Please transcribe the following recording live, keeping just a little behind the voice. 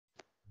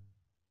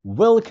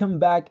Welcome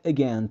back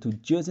again to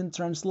Joesin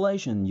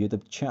Translation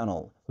YouTube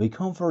channel. We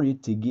come for you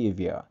to give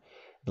you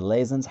the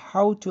lessons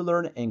how to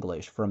learn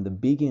English from the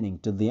beginning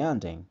to the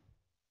ending.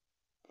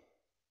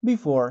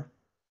 Before,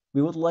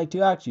 we would like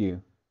to ask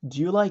you, do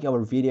you like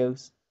our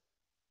videos?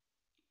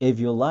 If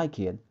you like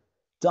it,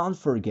 don't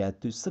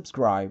forget to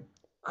subscribe,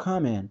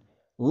 comment,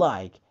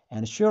 like,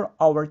 and share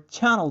our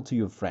channel to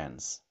your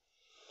friends.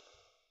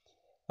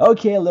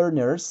 Okay,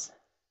 learners,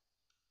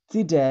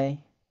 today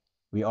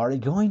we are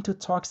going to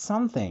talk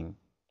something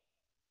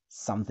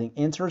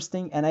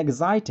interesting and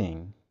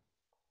exciting.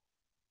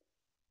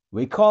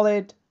 We call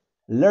it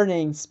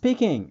learning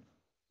speaking.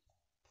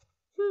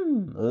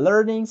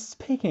 Learning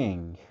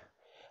speaking.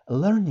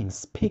 Learning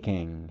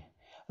speaking.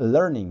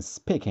 Learning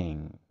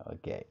speaking.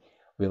 Okay,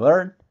 we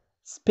learn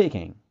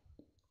speaking.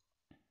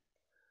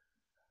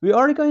 We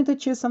are going to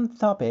choose some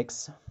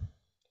topics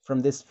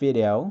from this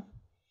video,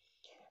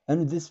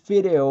 and this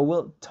video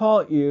will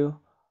tell you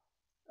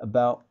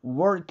about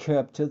World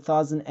Cup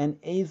 2018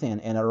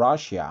 in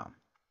Russia.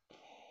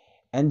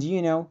 And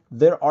you know,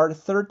 there are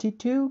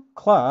 32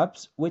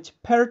 clubs which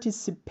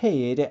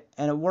participate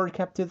in World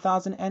Cup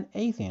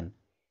 2018.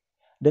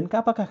 Dan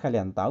apakah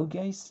kalian tahu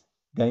guys,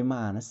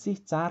 bagaimana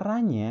sih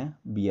caranya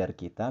biar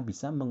kita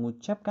bisa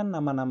mengucapkan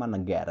nama-nama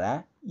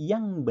negara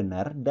yang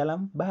benar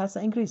dalam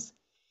bahasa Inggris?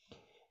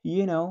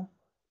 You know,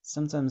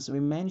 sometimes we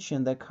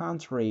mention the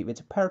country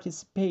which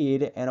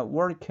participate in a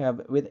World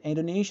Cup with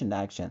Indonesian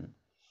accent.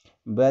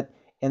 But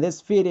in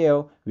this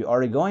video, we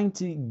are going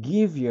to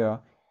give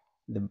you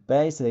the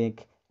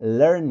basic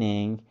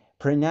learning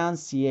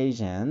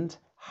pronunciation,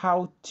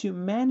 how to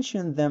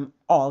mention them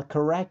all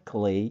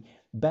correctly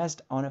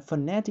based on a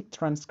phonetic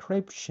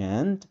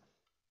transcription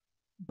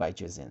by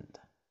Joesin.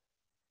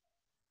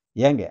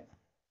 Ya enggak?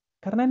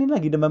 Karena ini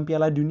lagi demam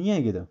Piala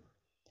Dunia gitu.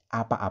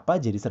 Apa-apa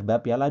jadi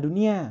serba Piala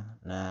Dunia.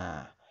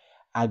 Nah,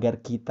 agar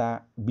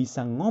kita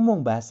bisa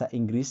ngomong bahasa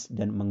Inggris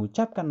dan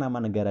mengucapkan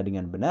nama negara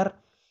dengan benar,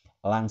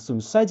 langsung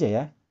saja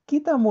ya,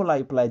 kita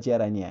mulai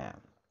pelajarannya.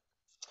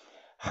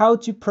 How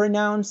to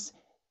pronounce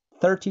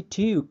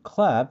 32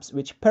 clubs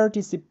which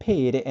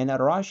participated in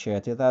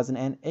Russia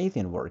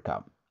 2018 World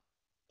Cup.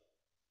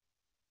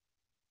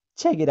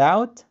 Check it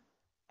out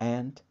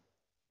and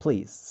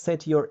please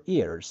set your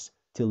ears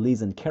to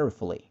listen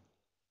carefully.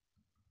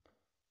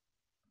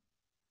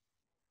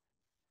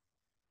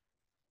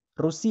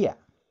 Rusia.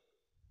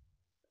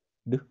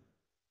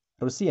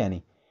 Rusia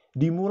nih.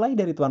 Dimulai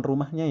dari tuan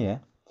rumahnya ya.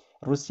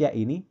 Rusia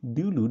ini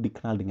dulu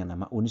dikenal dengan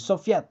nama Uni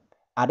Soviet.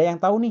 Ada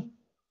yang tahu nih?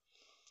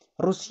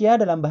 Rusia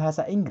dalam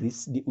bahasa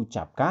Inggris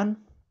diucapkan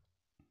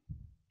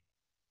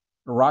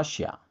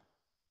Russia.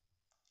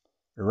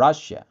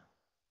 Russia.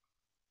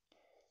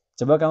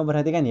 Coba kamu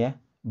perhatikan ya.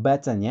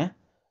 Bacanya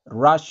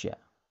Russia.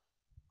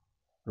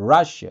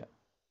 Russia.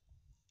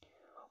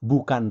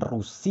 Bukan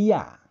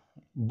Rusia.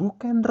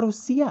 Bukan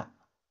Rusia.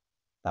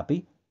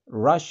 Tapi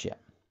Russia.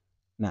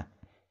 Nah,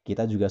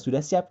 kita juga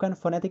sudah siapkan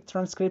phonetic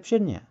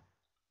transcription-nya.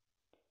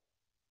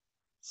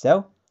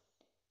 So,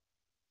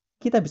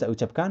 kita bisa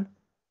ucapkan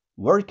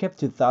World Cup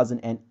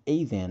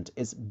 2018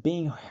 is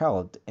being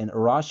held in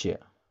Russia.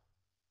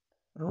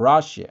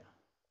 Russia.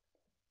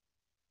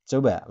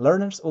 Coba,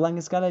 learners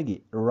ulangi sekali lagi.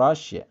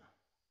 Russia.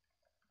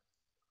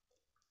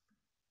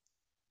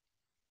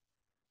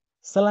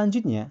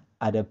 Selanjutnya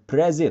ada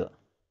Brazil.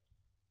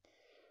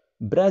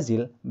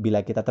 Brazil,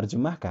 bila kita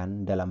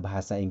terjemahkan dalam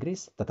bahasa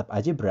Inggris, tetap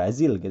aja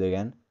Brazil gitu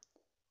kan.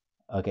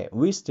 Okay,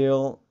 we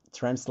still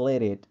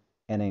translate it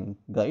in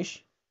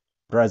English,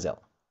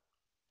 Brazil.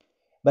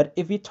 But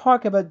if we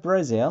talk about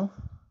Brazil,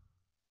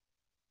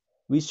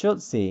 we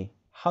should see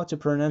how to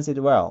pronounce it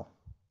well.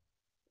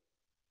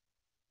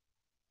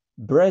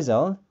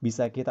 Brazil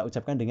bisa kita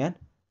ucapkan dengan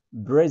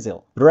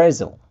Brazil.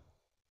 Brazil.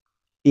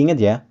 Ingat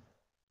ya,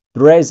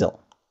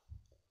 Brazil.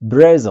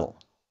 Brazil.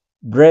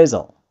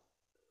 Brazil.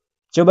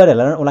 Coba deh,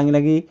 ulangi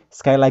lagi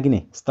sekali lagi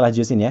nih setelah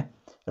Joesin ya.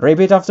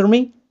 Repeat after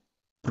me.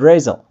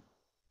 Brazil.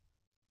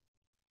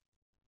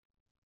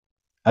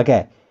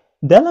 Oke,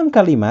 dalam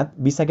kalimat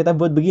bisa kita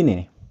buat begini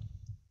nih.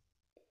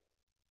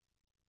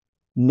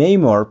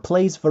 Neymar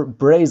plays for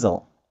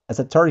Brazil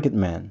as a target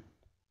man.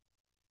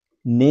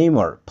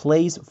 Neymar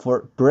plays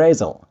for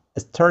Brazil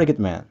as target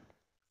man.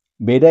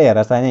 Beda ya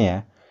rasanya ya.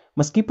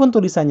 Meskipun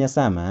tulisannya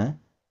sama,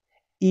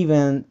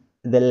 even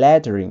the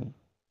lettering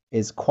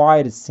is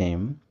quite the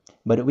same,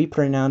 but we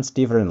pronounce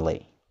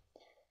differently.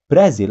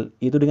 Brazil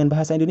itu dengan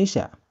bahasa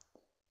Indonesia.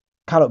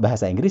 Kalau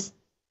bahasa Inggris,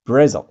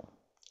 Brazil.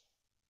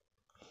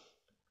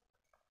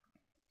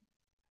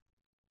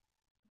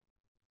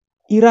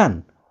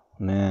 Iran.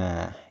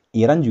 Nah,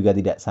 Iran juga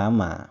tidak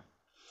sama.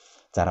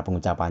 Cara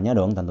pengucapannya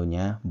dong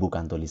tentunya,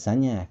 bukan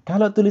tulisannya.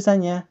 Kalau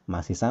tulisannya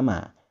masih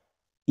sama.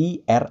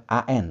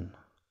 I-R-A-N.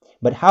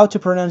 But how to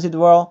pronounce it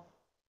well?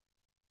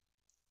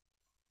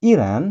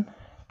 Iran,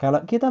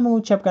 kalau kita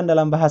mengucapkan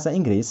dalam bahasa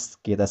Inggris,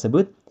 kita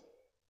sebut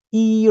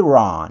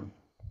Iran.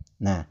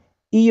 Nah,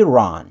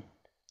 Iran.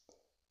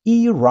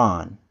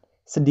 Iran.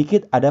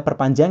 Sedikit ada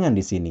perpanjangan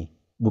di sini.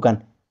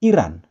 Bukan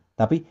Iran,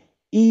 tapi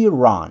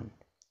Iran.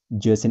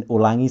 Joesin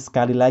ulangi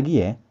sekali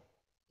lagi ya.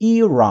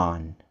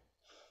 Iran.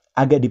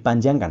 Agak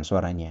dipanjangkan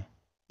suaranya.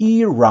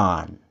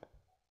 Iran.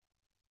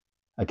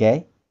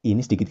 Oke,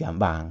 ini sedikit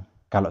gampang.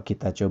 Kalau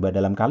kita coba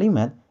dalam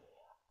kalimat,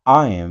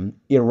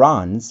 I'm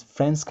Iran's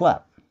fans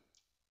club.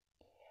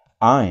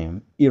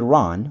 I'm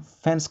Iran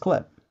fans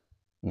club.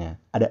 Nah,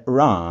 ada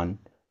Iran.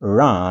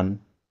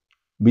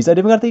 Bisa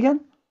dimengerti kan?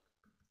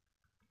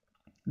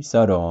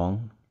 Bisa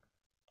dong.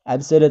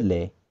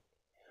 Absolutely.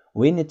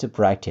 We need to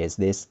practice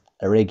this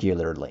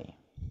regularly.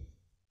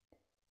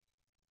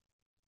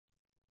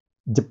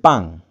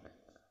 Jepang.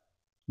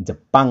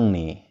 Jepang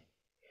nih.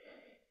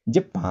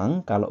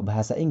 Jepang kalau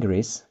bahasa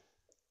Inggris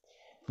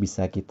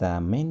bisa kita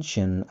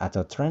mention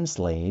atau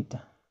translate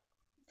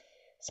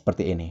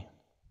seperti ini.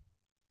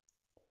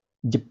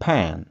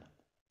 Japan.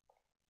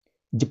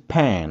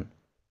 Japan.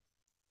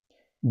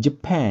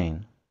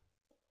 Japan.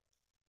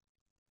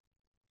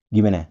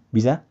 Gimana?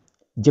 Bisa?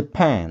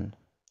 Japan.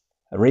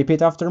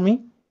 Repeat after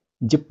me.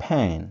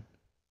 Japan.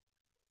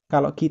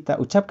 Kalau kita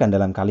ucapkan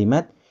dalam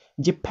kalimat,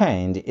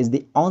 Japan is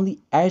the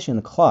only Asian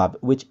club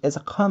which is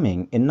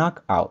coming in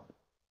knockout.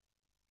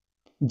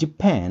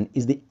 Japan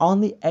is the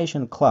only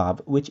Asian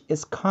club which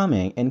is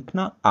coming in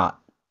knockout.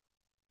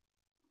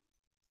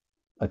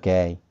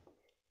 Okay.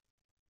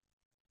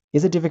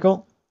 Is it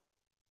difficult?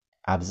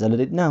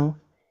 Absolutely no.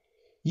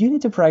 You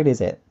need to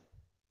practice it.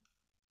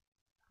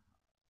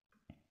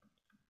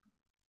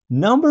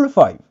 Number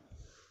 5.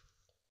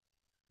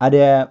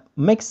 Ada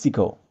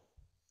Meksiko.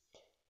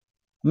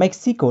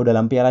 Meksiko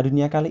dalam Piala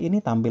Dunia kali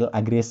ini tampil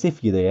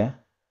agresif gitu ya.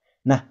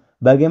 Nah,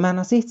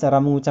 bagaimana sih cara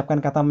mengucapkan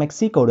kata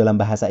Meksiko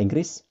dalam bahasa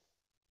Inggris?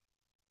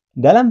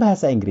 Dalam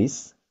bahasa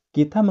Inggris,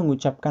 kita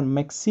mengucapkan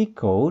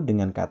Meksiko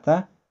dengan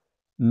kata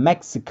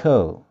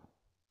Mexico.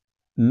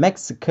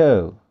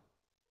 Mexico.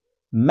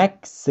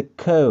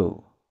 Mexico.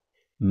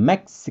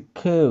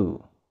 Mexico.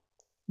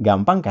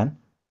 Gampang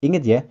kan?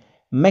 Ingat ya,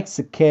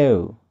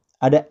 Mexico.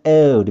 Ada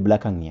E di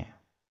belakangnya.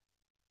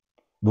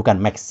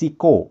 Bukan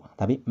Meksiko,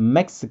 tapi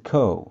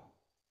Mexico.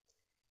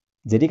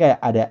 Jadi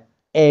kayak ada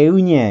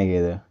EU-nya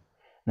gitu.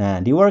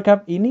 Nah, di World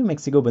Cup ini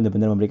Meksiko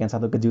benar-benar memberikan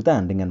satu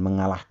kejutan dengan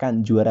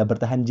mengalahkan juara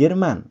bertahan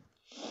Jerman.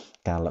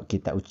 Kalau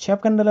kita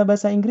ucapkan dalam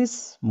bahasa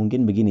Inggris,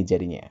 mungkin begini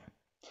jadinya.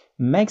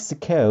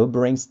 Mexico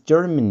brings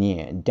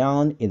Germany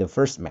down in the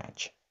first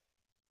match.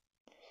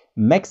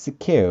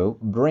 Mexico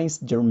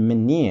brings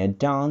Germany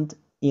down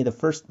in the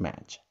first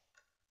match.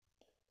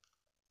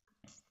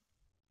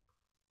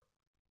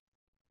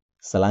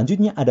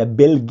 Selanjutnya ada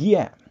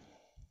Belgia.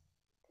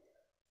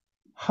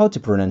 How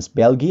to pronounce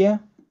Belgia?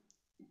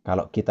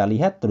 Kalau kita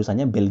lihat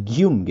tulisannya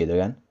Belgium gitu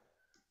kan.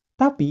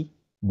 Tapi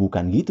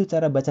bukan gitu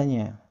cara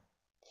bacanya.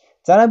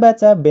 Cara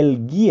baca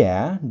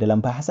Belgia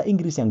dalam bahasa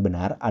Inggris yang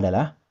benar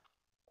adalah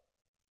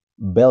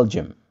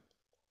Belgium.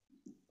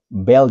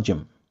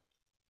 Belgium.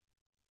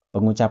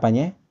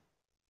 Pengucapannya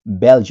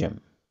Belgium.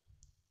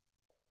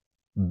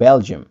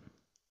 Belgium.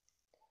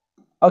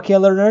 Oke,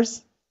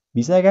 learners,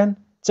 bisa kan?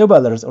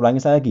 Coba learners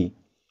ulangi lagi.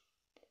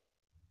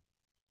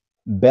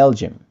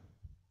 Belgium.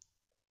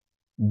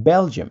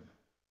 Belgium.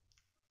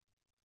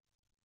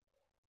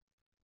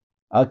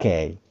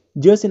 Oke,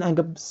 Joesin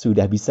anggap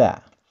sudah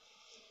bisa.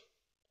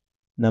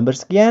 Nomor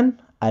sekian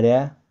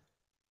ada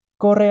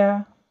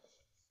Korea.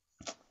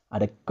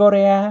 Ada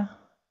Korea.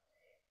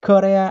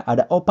 Korea,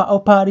 ada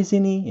opa-opa di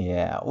sini.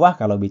 Ya, wah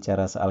kalau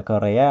bicara soal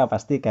Korea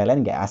pasti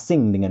kalian gak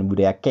asing dengan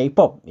budaya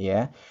K-pop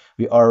ya.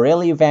 We are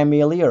really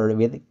familiar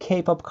with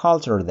K-pop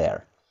culture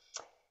there.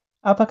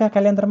 Apakah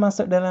kalian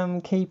termasuk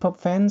dalam K-pop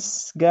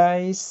fans,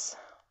 guys?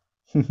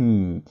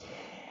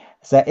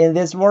 So in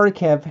this World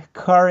Cup,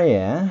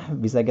 Korea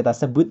bisa kita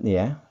sebut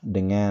ya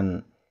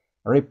dengan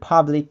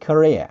Republic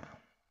Korea.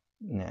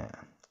 Nah,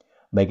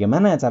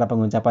 bagaimana cara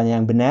pengucapannya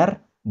yang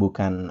benar?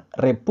 Bukan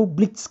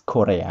Republik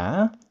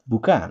Korea,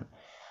 bukan.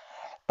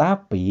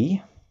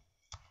 Tapi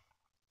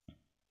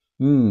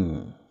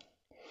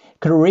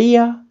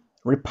Korea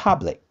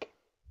Republic.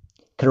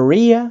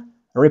 Korea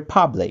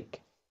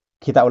Republic.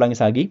 Kita ulangi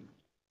lagi.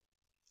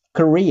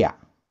 Korea.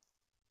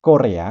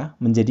 Korea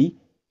menjadi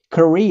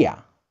Korea.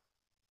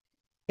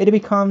 It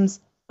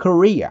becomes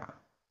Korea.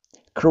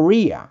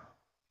 Korea.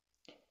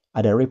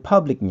 Ada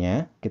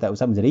republiknya, kita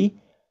usah menjadi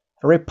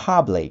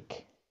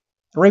Republic.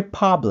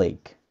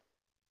 Republic.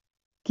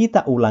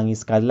 Kita ulangi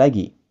sekali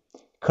lagi.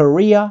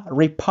 Korea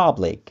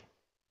Republic.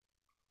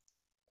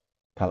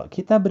 Kalau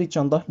kita beri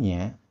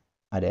contohnya,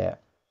 ada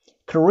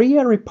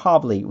Korea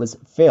Republic was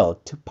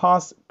failed to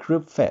pass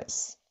group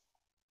phase.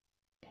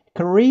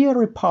 Korea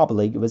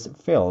Republic was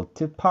failed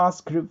to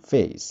pass group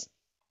phase.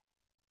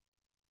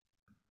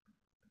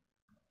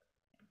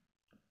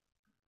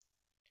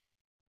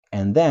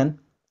 And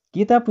then,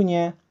 kita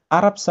punya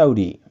Arab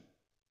Saudi.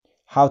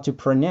 How to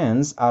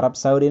pronounce Arab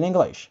Saudi in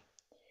English?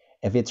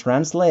 If we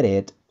translate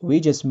it,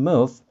 we just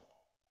move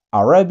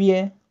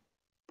Arabia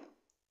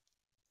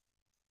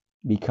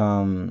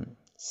become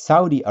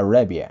Saudi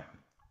Arabia.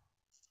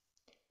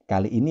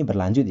 Kali ini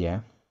berlanjut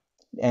ya.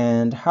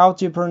 And how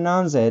to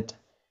pronounce it?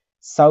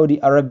 Saudi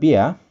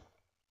Arabia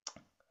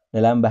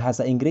dalam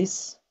bahasa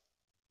Inggris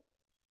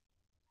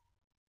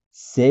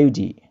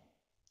Saudi.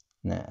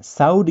 Nah,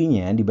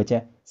 Saudinya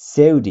dibaca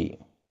Saudi.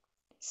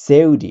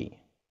 Saudi.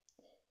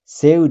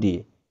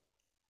 Saudi.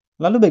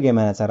 Lalu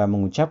bagaimana cara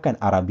mengucapkan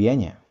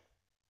Arabianya?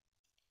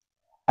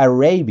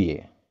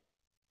 Arabia.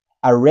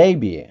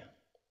 Arabia.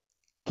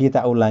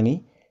 Kita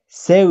ulangi.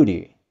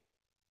 Saudi.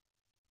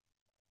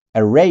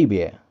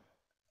 Arabia.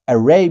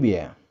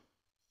 Arabia.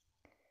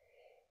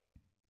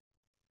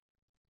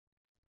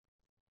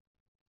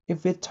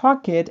 If we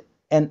talk it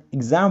an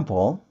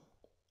example,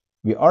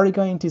 we are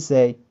going to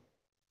say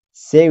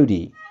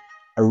Saudi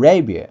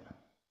Arabia.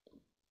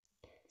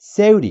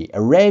 Saudi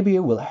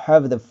Arabia will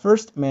have the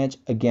first match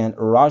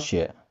against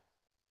Russia.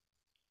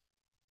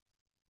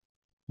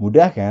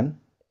 Mudah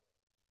kan?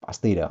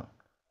 Pasti dong.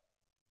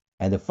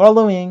 And the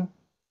following,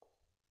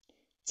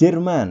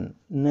 Jerman.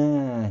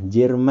 Nah,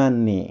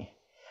 Jerman nih.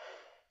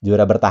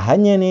 Juara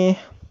bertahannya nih.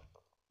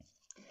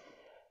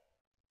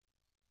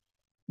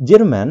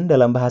 Jerman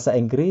dalam bahasa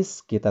Inggris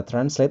kita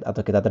translate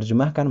atau kita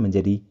terjemahkan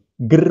menjadi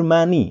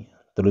Germany.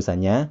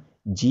 Tulisannya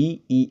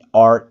Germany.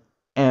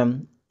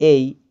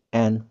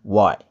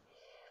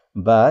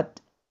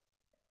 But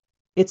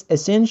it's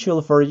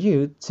essential for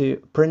you to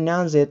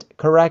pronounce it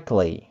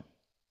correctly.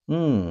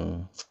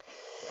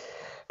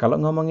 Kalau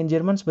ngomongin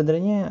Jerman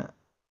sebenarnya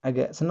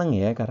agak seneng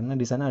ya, karena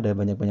di sana ada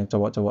banyak-banyak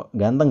cowok-cowok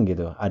ganteng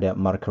gitu. Ada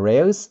Mark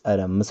Reus,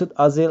 ada Mesut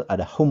Ozil,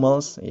 ada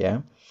Hummels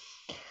ya.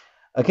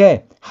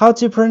 Oke, how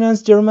to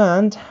pronounce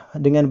German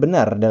dengan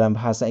benar dalam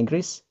bahasa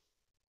Inggris?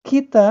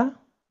 Kita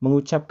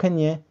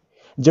mengucapkannya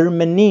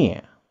Germany.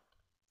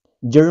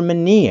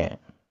 Germany.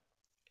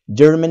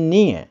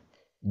 Germany.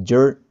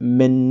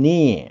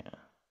 Germany.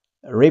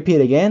 Repeat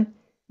again.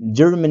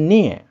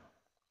 Germany.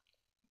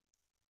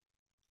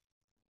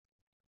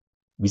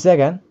 Bisa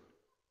kan?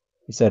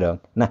 Bisa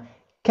dong. Nah,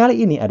 kali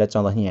ini ada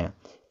contohnya.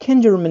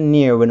 Can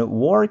Germany win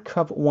World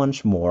Cup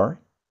once more?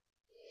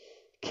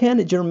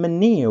 Can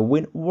Germany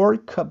win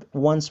World Cup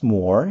once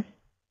more?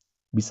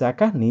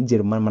 Bisakah nih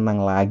Jerman menang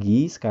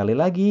lagi, sekali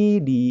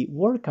lagi di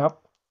World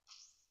Cup?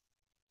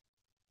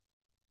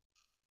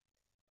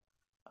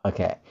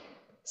 Oke.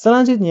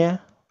 Selanjutnya,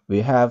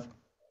 we have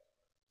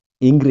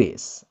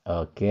Inggris.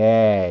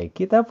 Oke,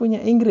 kita punya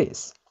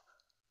Inggris.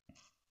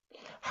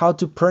 How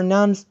to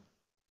pronounce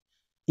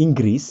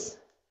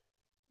Inggris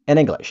in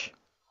English?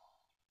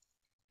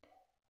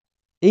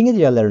 Ingat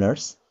ya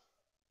learners,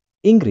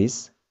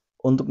 Inggris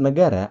untuk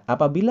negara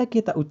apabila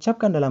kita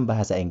ucapkan dalam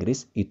bahasa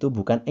Inggris itu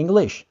bukan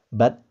English,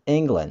 but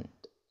England.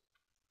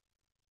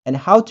 And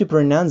how to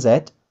pronounce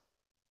it?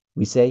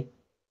 We say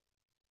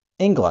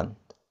England.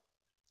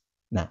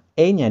 Nah,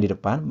 E-nya di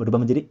depan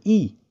berubah menjadi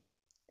I.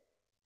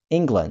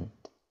 England.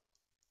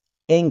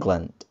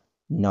 England,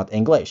 not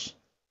English.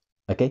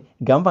 Oke,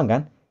 gampang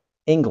kan?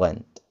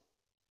 England.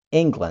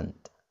 England.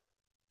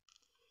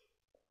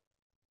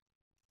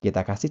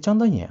 Kita kasih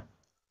contohnya.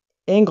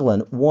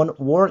 England won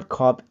World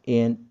Cup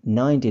in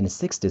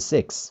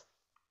 1966.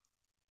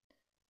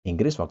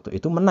 Inggris waktu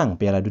itu menang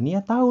Piala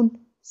Dunia tahun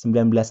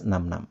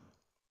 1966.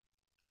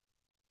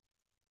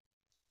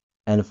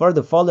 And for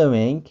the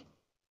following,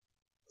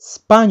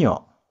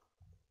 Spanyol.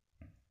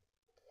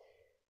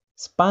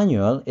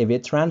 Spanyol, if we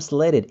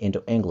translate it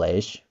into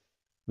English,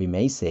 we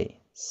may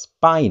say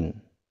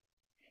Spain.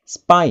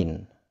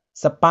 Spain.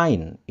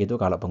 Spain itu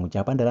kalau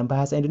pengucapan dalam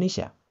bahasa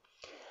Indonesia.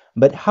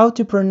 But how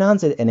to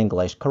pronounce it in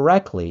English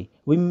correctly,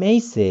 we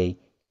may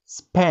say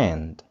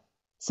Spain.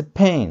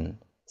 Spain.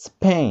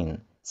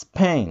 Spain.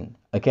 Spain.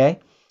 Okay?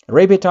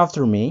 Repeat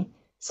after me.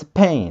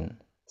 Spain.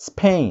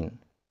 Spain.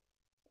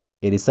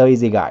 It is so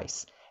easy,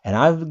 guys. And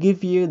I will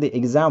give you the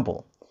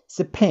example.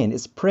 Spain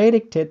is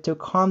predicted to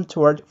come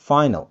toward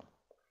final.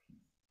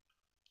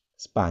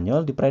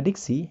 Spanyol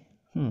diprediksi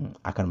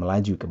akan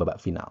melaju ke babak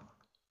final.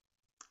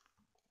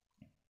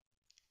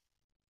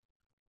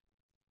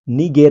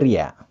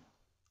 Nigeria.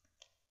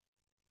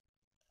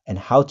 And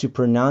how to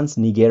pronounce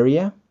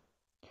Nigeria?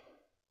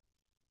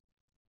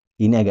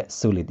 Ini agak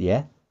sulit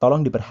ya.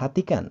 Tolong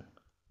diperhatikan.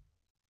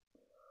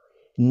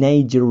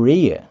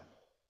 Nigeria.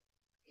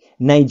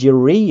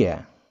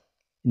 Nigeria.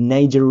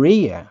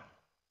 Nigeria.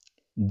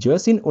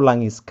 Joesin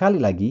ulangi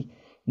sekali lagi.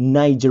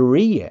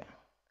 Nigeria.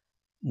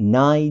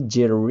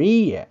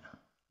 Nigeria.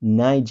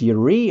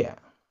 Nigeria.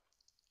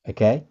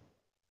 Oke?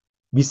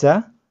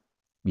 Bisa?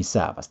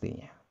 Bisa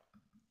pastinya.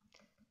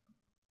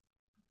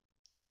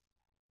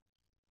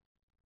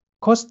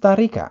 Costa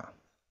Rica.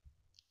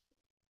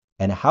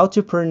 And how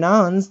to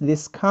pronounce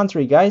this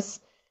country, guys?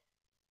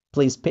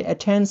 Please pay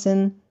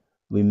attention.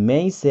 We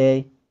may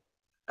say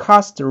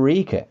Costa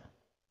Rica.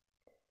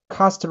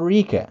 Costa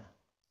Rica.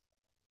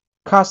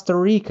 Costa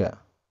Rica.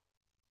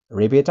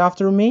 Repeat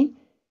after me.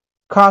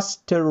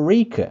 Costa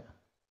Rica.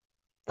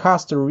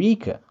 Costa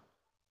Rica.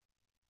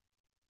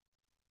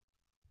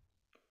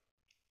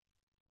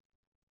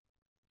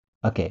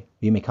 Okay,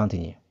 we may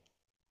continue.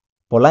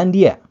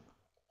 Polandia.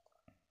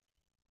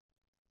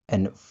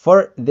 And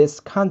for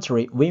this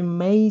country, we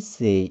may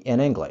say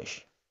in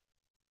English,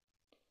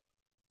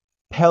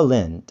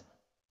 Poland.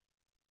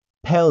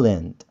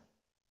 Poland.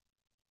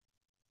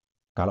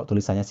 Kalau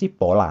tulisannya sih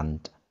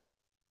Poland.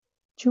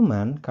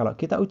 Cuman kalau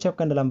kita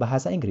ucapkan dalam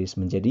bahasa Inggris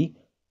menjadi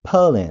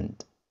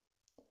Poland.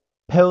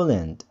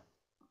 Poland.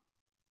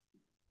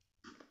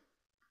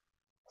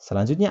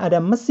 Selanjutnya ada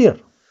Mesir.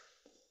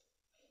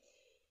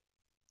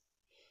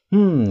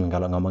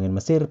 Kalau ngomongin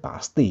Mesir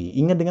pasti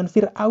ingat dengan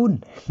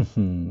Fir'aun.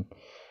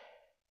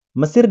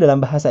 Mesir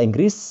dalam bahasa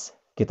Inggris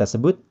kita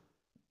sebut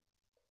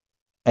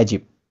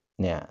Egypt.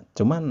 Ya,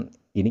 cuman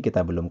ini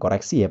kita belum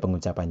koreksi ya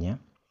pengucapannya.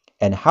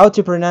 And how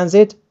to pronounce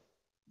it?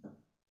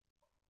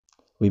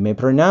 We may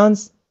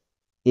pronounce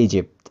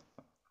Egypt.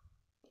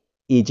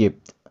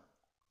 Egypt.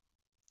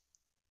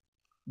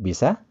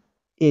 Bisa?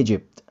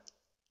 Egypt.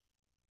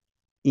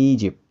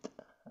 Egypt.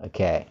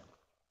 Okay.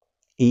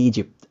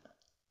 Egypt.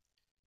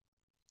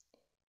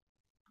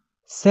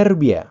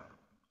 Serbia.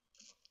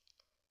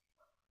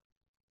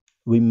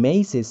 We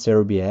may say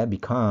Serbia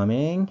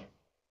becoming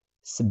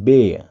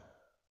Serbia.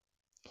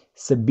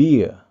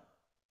 Serbia.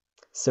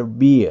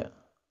 Serbia.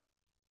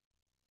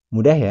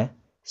 Mudah ya?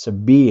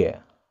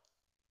 Serbia.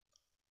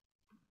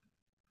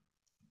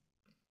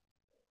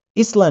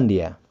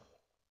 Islandia.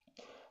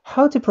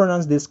 How to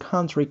pronounce this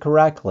country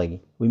correctly?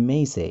 We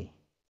may say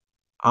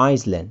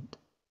Iceland.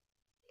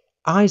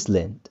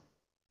 Iceland.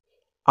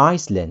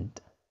 Iceland.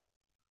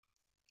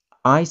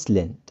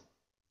 Iceland.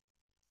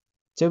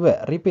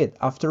 Coba repeat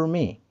after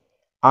me.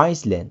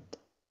 Iceland.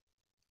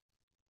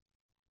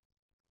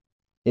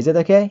 Is it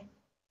okay?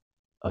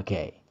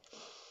 Okay.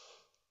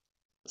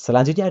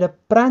 Selanjutnya ada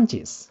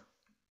Perancis.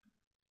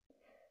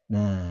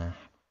 Nah,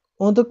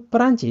 untuk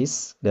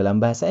Perancis dalam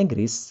bahasa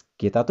Inggris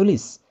kita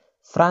tulis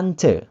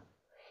France.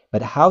 But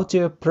how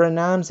to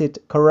pronounce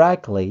it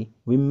correctly?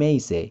 We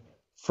may say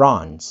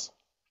France.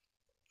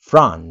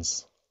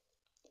 France.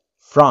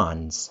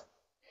 France.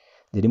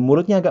 Jadi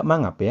mulutnya agak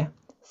mangap ya.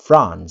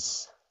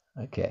 France.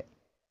 Oke.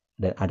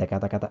 Dan ada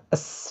kata-kata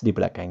S di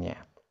belakangnya.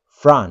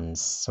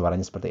 France.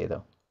 Suaranya seperti itu.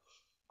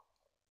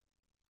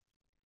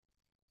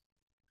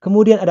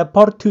 Kemudian ada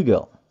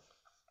Portugal.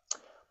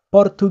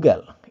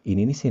 Portugal.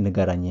 Ini nih sih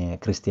negaranya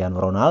Cristiano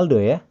Ronaldo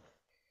ya.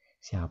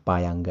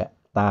 Siapa yang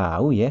nggak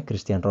tahu ya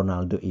Cristiano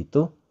Ronaldo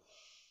itu?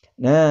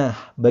 Nah,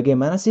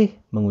 bagaimana sih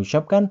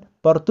mengucapkan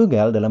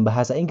Portugal dalam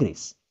bahasa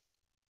Inggris?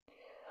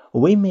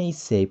 We may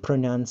say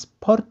pronounce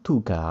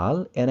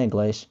Portugal in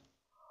English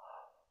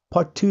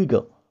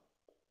Portugal.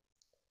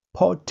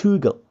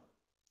 Portugal.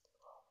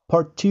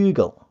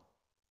 Portugal.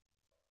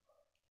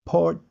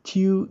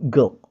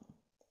 Portugal.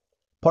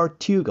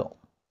 Portugal.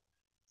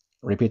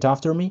 Repeat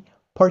after me.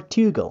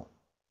 Portugal.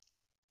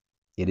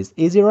 It is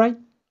easy, right?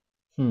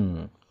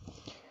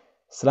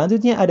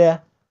 Selanjutnya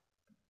ada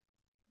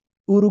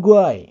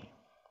Uruguay.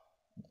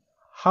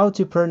 How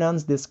to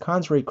pronounce this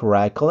country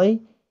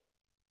correctly?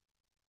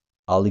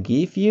 I'll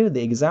give you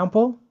the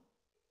example.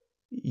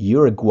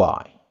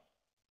 Uruguay.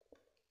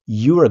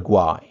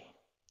 Uruguay.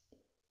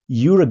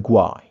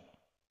 Uruguay.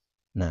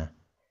 Nah,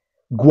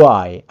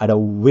 guay ada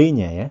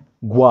W-nya ya.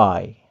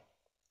 Guay.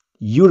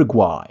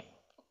 Uruguay.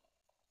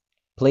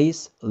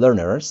 Please,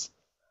 learners,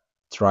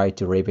 try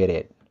to repeat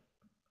it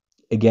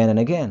again and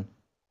again.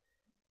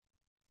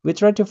 We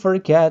try to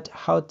forget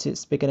how to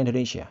speak in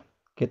Indonesia.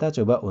 Kita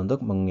coba untuk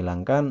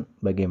menghilangkan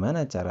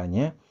bagaimana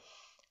caranya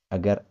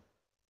agar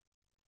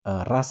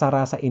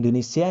rasa-rasa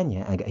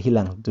Indonesianya agak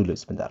hilang dulu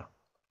sebentar.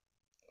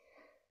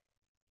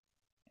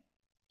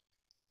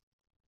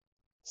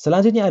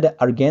 Selanjutnya ada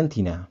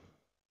Argentina.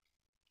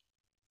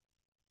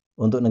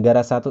 Untuk negara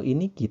satu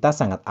ini kita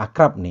sangat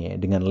akrab nih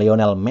dengan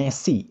Lionel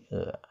Messi.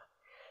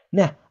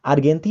 Nah,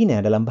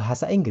 Argentina dalam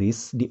bahasa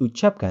Inggris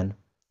diucapkan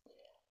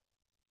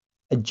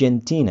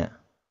Argentina.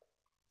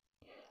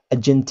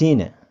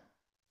 Argentina.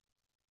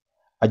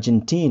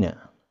 Argentina.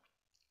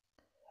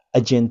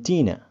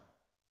 Argentina.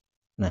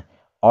 Nah,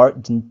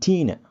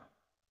 Argentina.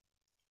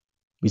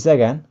 Bisa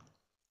kan?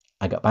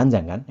 Agak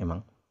panjang kan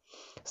emang.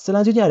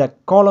 Selanjutnya ada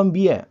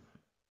Colombia.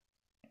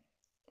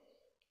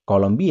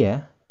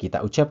 Colombia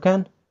kita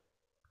ucapkan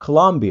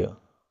Colombia.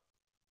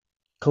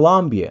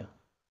 Colombia.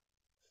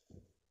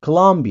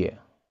 Colombia.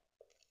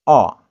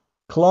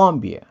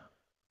 Colombia.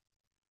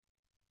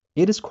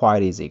 It is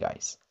quite easy,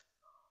 guys.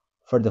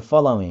 For the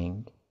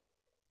following,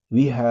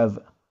 we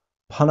have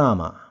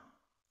Panama.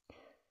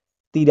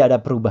 Tidak ada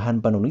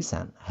perubahan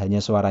penulisan, hanya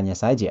suaranya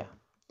saja.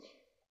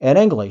 In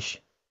English,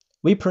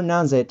 we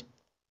pronounce it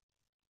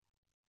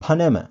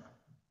Panama.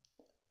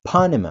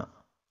 Panama.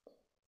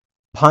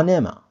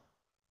 Panama.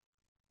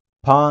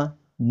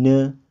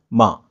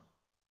 Panama.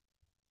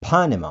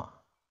 Panama.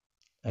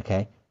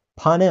 Okay?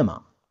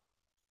 Panama.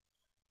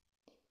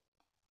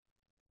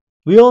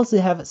 We also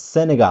have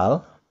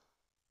Senegal.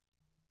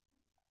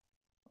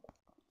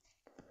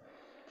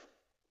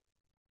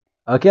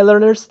 Okay,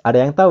 learners,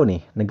 ada yang tahu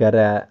nih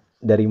negara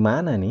dari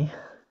mana nih?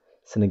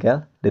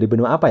 Senegal dari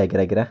benua apa ya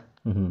kira-kira?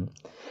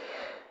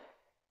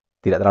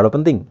 Tidak terlalu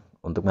penting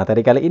untuk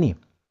materi kali ini.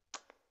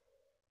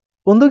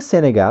 Untuk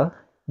Senegal,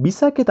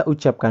 bisa kita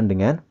ucapkan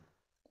dengan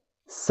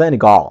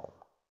Senegal.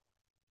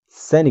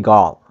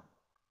 Senegal.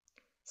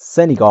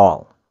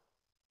 Senegal.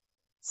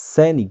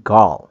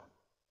 Senegal.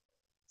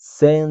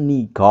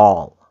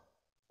 Senegal.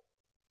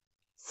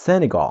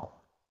 Senegal.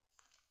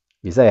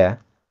 Bisa ya?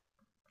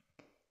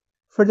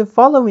 For the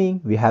following,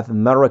 we have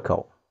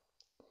miracle.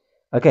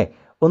 Oke,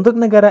 untuk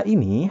negara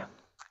ini,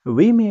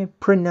 we may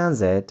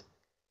pronounce it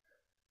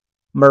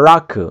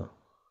Morocco,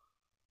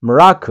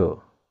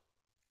 Morocco,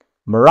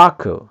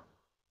 Morocco,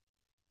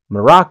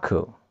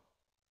 Morocco.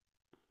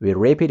 We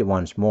repeat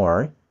once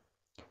more.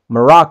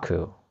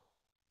 Morocco.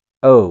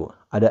 Oh,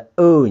 ada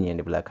O-nya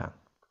di belakang.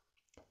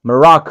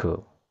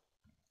 Morocco.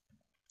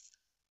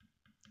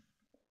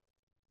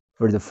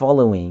 For the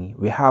following,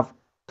 we have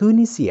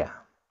Tunisia.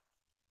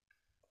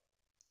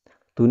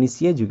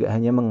 Tunisia juga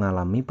hanya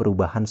mengalami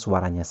perubahan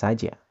suaranya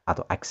saja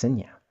atau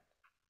aksennya.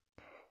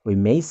 We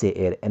may say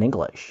it in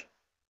English.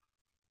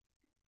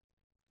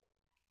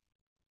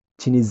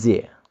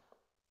 Tunisia,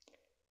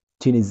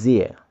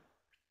 Tunisia,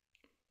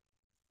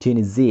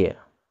 Tunisia,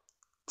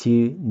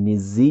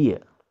 Tunisia,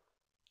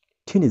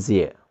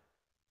 Tunisia.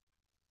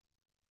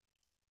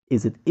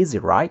 Is it easy,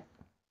 right?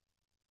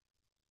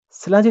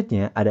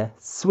 Selanjutnya ada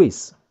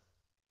Swiss.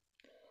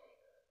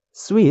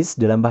 Swiss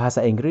dalam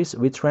bahasa Inggris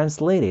we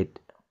translate it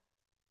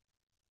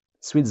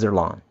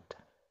Switzerland.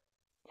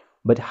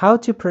 But how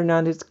to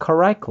pronounce it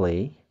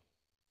correctly?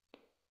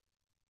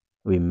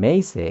 We may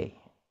say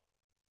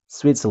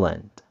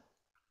Switzerland,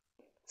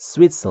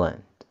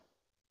 Switzerland,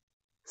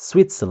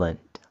 Switzerland.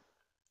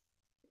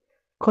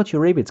 Could you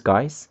repeat,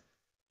 guys?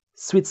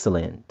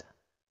 Switzerland.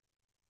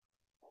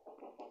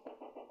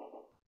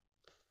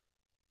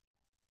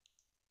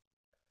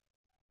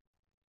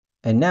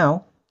 And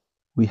now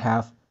we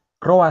have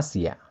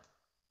Kroasia.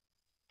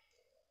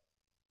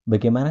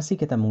 Bagaimana sih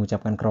kita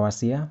mengucapkan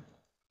Kroasia?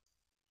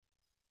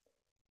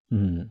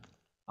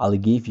 I'll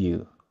give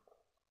you.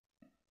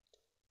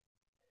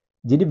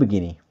 Jadi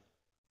begini.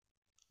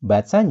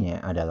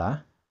 Bacanya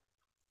adalah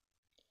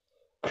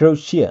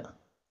Croatia,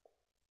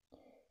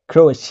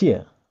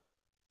 Croatia,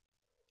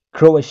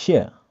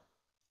 Croatia,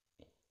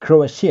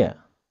 Croatia,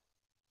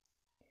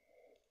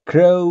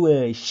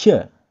 Croatia.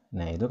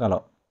 Nah, itu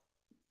kalau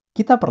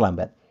kita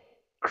perlambat.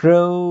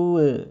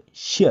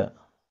 Croatia.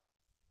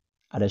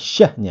 Ada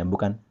syahnya,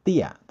 bukan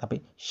tia,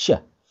 tapi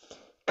syah.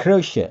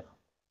 Croatia.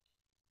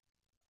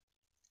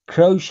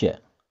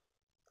 Croatia.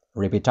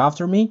 Repeat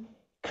after me.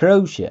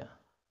 Croatia.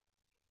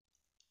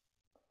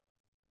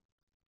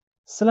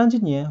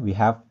 Selanjutnya, we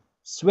have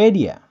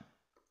Swedia.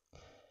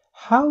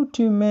 How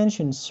to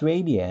mention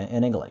Swedia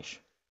in English?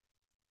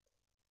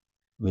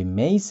 We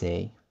may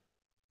say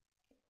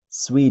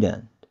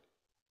Sweden,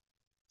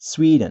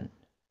 Sweden,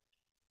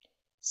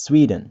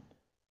 Sweden,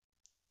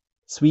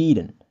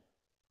 Sweden.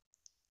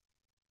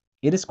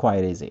 It is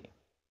quite easy.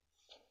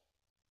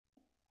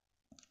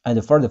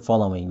 And for the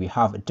following, we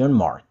have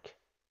Denmark.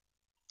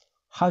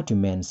 How to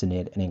mention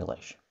it in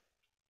English?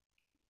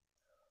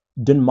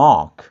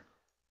 Denmark,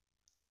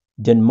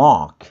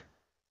 Denmark,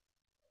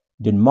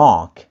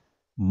 Denmark,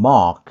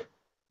 Mark,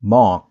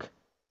 Mark,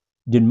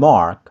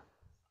 Denmark.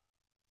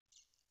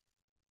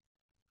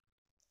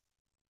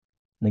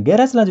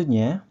 Negara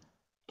selanjutnya,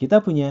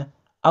 kita punya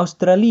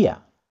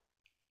Australia.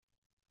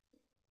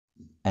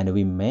 And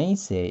we may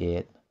say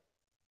it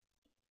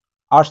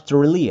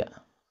Australia,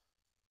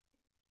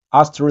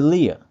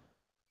 Australia,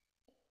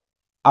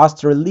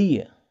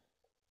 Australia.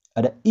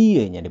 Ada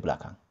I-nya di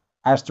belakang.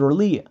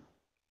 Australia,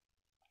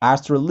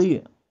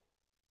 Australia.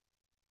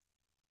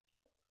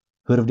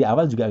 Huruf di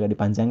awal juga agak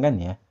dipanjangkan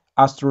ya.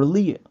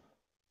 Australia.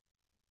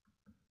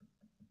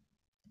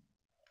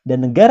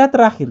 Dan negara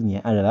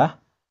terakhirnya adalah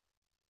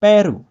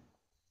Peru.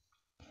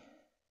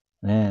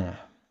 Nah,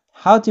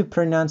 how to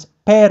pronounce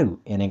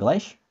Peru in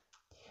English?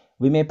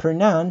 We may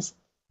pronounce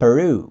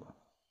Peru,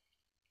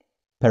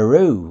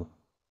 Peru,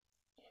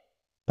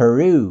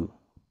 Peru,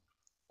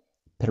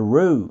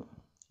 Peru.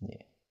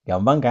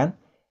 Gampang kan?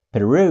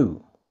 Peru.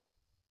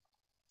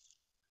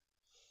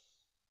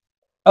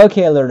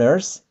 Oke,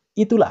 learners,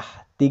 itulah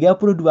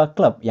 32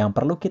 klub yang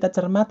perlu kita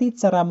cermati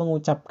cara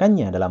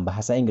mengucapkannya dalam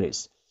bahasa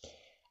Inggris.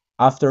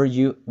 After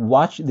you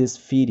watch this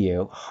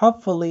video,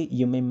 hopefully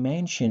you may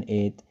mention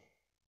it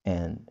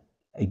and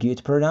a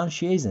good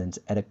pronunciation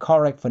and a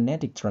correct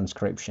phonetic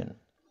transcription.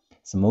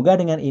 Semoga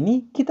dengan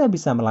ini kita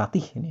bisa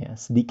melatih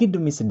sedikit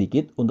demi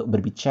sedikit untuk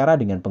berbicara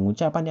dengan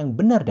pengucapan yang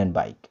benar dan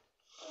baik.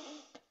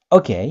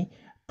 Okay,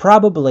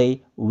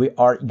 probably we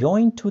are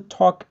going to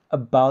talk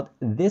about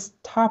this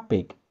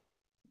topic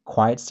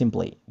quite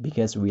simply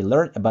because we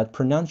learned about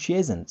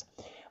pronunciations.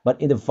 But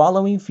in the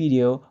following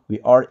video,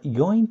 we are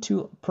going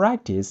to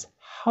practice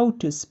how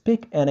to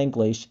speak in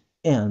English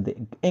and the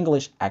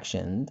English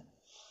accent.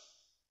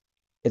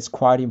 It's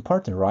quite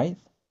important, right?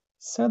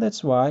 So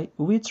that's why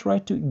we try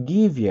to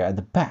give you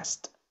the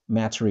best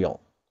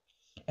material.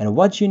 And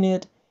what you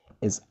need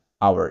is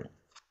our...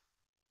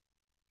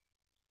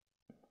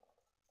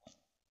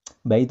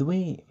 By the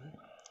way,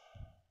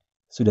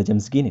 sudah jam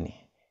segini nih.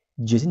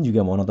 Joesin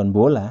juga mau nonton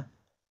bola.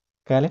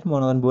 Kalian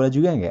mau nonton bola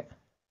juga nggak?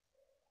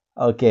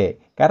 Oke,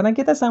 karena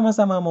kita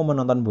sama-sama mau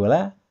menonton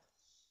bola,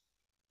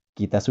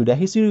 kita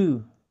sudahi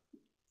dulu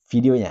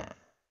videonya.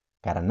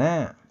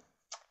 Karena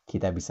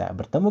kita bisa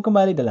bertemu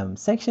kembali dalam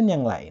section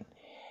yang lain.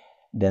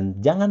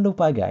 Dan jangan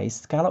lupa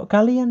guys, kalau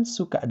kalian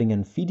suka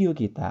dengan video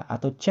kita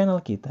atau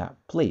channel kita,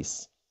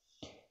 please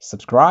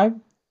subscribe,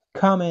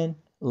 comment,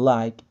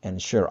 like, and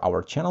share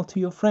our channel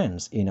to your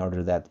friends in order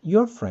that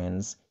your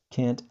friends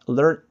can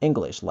learn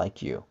English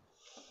like you.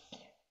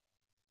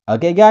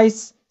 Okay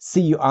guys,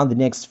 see you on the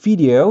next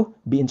video.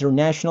 Be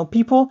international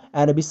people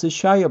and be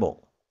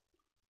sociable.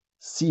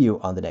 See you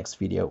on the next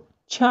video.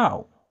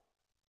 Ciao!